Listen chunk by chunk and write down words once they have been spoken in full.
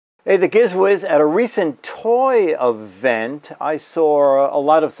Hey, the Gizwiz, at a recent toy event, I saw a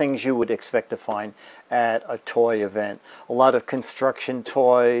lot of things you would expect to find at a toy event. A lot of construction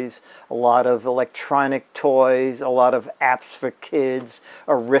toys, a lot of electronic toys, a lot of apps for kids,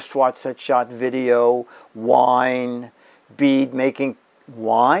 a wristwatch that shot video, wine, bead making.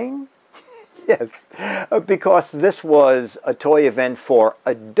 Wine? Yes, because this was a toy event for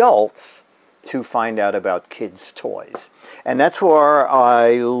adults to find out about kids' toys. And that's where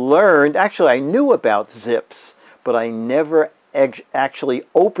I learned, actually I knew about Zipz, but I never actually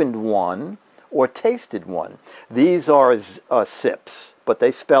opened one or tasted one. These are Zipz, but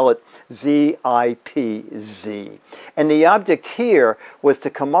they spell it Z-I-P-Z. And the object here was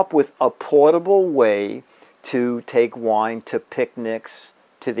to come up with a portable way to take wine to picnics,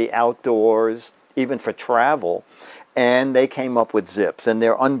 to the outdoors, even for travel. And they came up with Zipz, and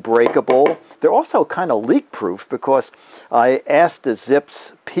they're unbreakable. They're also kind of leak-proof because I asked the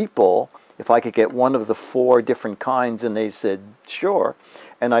Zipz people if I could get one of the 4 different kinds, and they said, sure.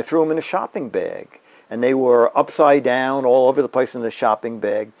 And I threw them in a shopping bag. And they were upside down all over the place in the shopping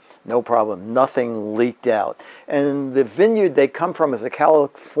bag. No problem. Nothing leaked out. And the vineyard they come from is a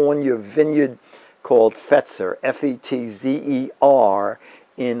California vineyard called Fetzer, F-E-T-Z-E-R,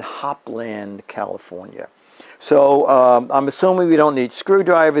 in Hopland, California. So I'm assuming we don't need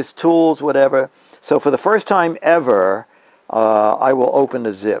screwdrivers, tools, whatever. So for the first time ever, I will open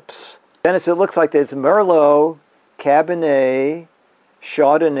the Zipz. Dennis, it looks like there's Merlot, Cabernet,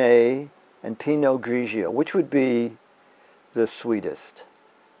 Chardonnay, and Pinot Grigio. Which would be the sweetest?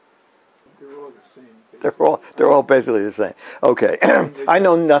 They're all the same. Basically. They're all basically the same. Okay. I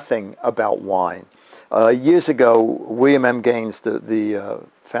know nothing about wine. Years ago, William M. Gaines, the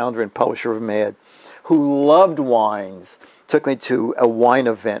founder and publisher of Mad, who loved wines, took me to a wine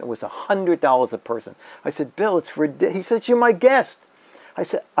event. It was $100 a person. I said, Bill, it's ridiculous. He said, you're my guest. I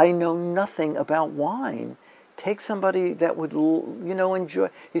said, I know nothing about wine. Take somebody that would, enjoy.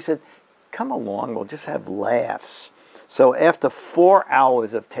 He said, come along, we'll just have laughs. So after 4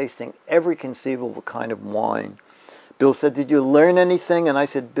 hours of tasting every conceivable kind of wine, Bill said, did you learn anything? And I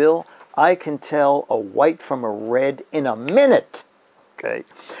said, Bill, I can tell a white from a red in a minute. Okay.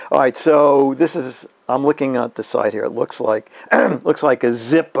 All right. So this is, I'm looking at the side here. It looks like, looks like a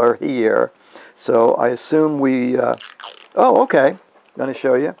zipper here. So I assume we, oh, okay. I'm going to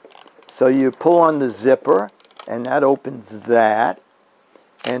show you. So you pull on the zipper and that opens that.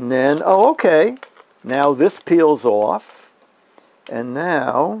 And then, oh, okay. Now this peels off. And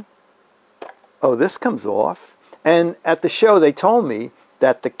now, oh, this comes off. And at the show, they told me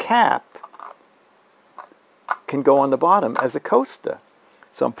that the cap can go on the bottom as a coaster.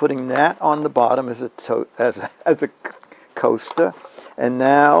 So I'm putting that on the bottom as a coaster. And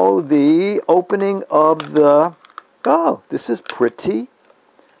now the opening of the, oh, this is pretty.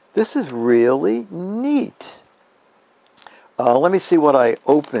 This is really neat. Let me see what I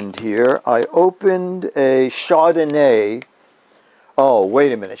opened here. I opened a Chardonnay. Oh,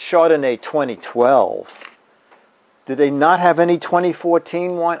 wait a minute. Chardonnay 2012. Did they not have any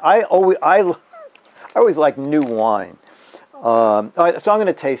 2014 wine? I always like new wine. All right, so I'm going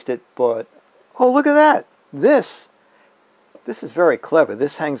to taste it, but, oh, look at that. This is very clever.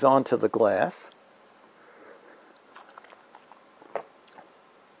 This hangs on to the glass.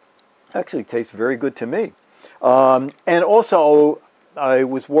 Actually tastes very good to me. And also, I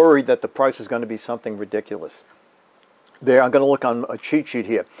was worried that the price was going to be something ridiculous. There, I'm going to look on a cheat sheet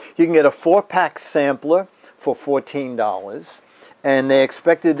here. You can get a 4-pack sampler for $14. And they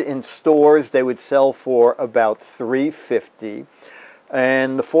expected in stores they would sell for about $3.50,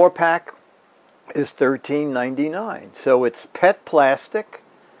 and the 4-pack is $13.99. So it's PET plastic,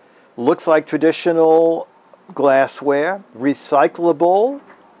 looks like traditional glassware, recyclable,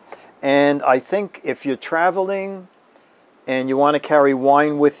 and I think if you're traveling and you want to carry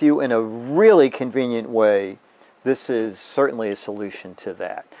wine with you in a really convenient way, this is certainly a solution to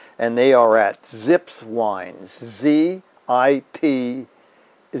that. And they are at Zipz Wines, ZIPZwines.com.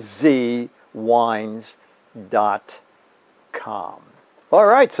 All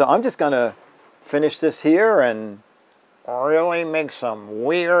right, so I'm just going to finish this here and really make some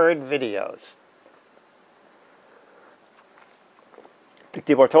weird videos.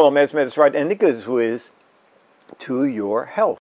 DeBartolo, made this right, and the Gizwiz to your health.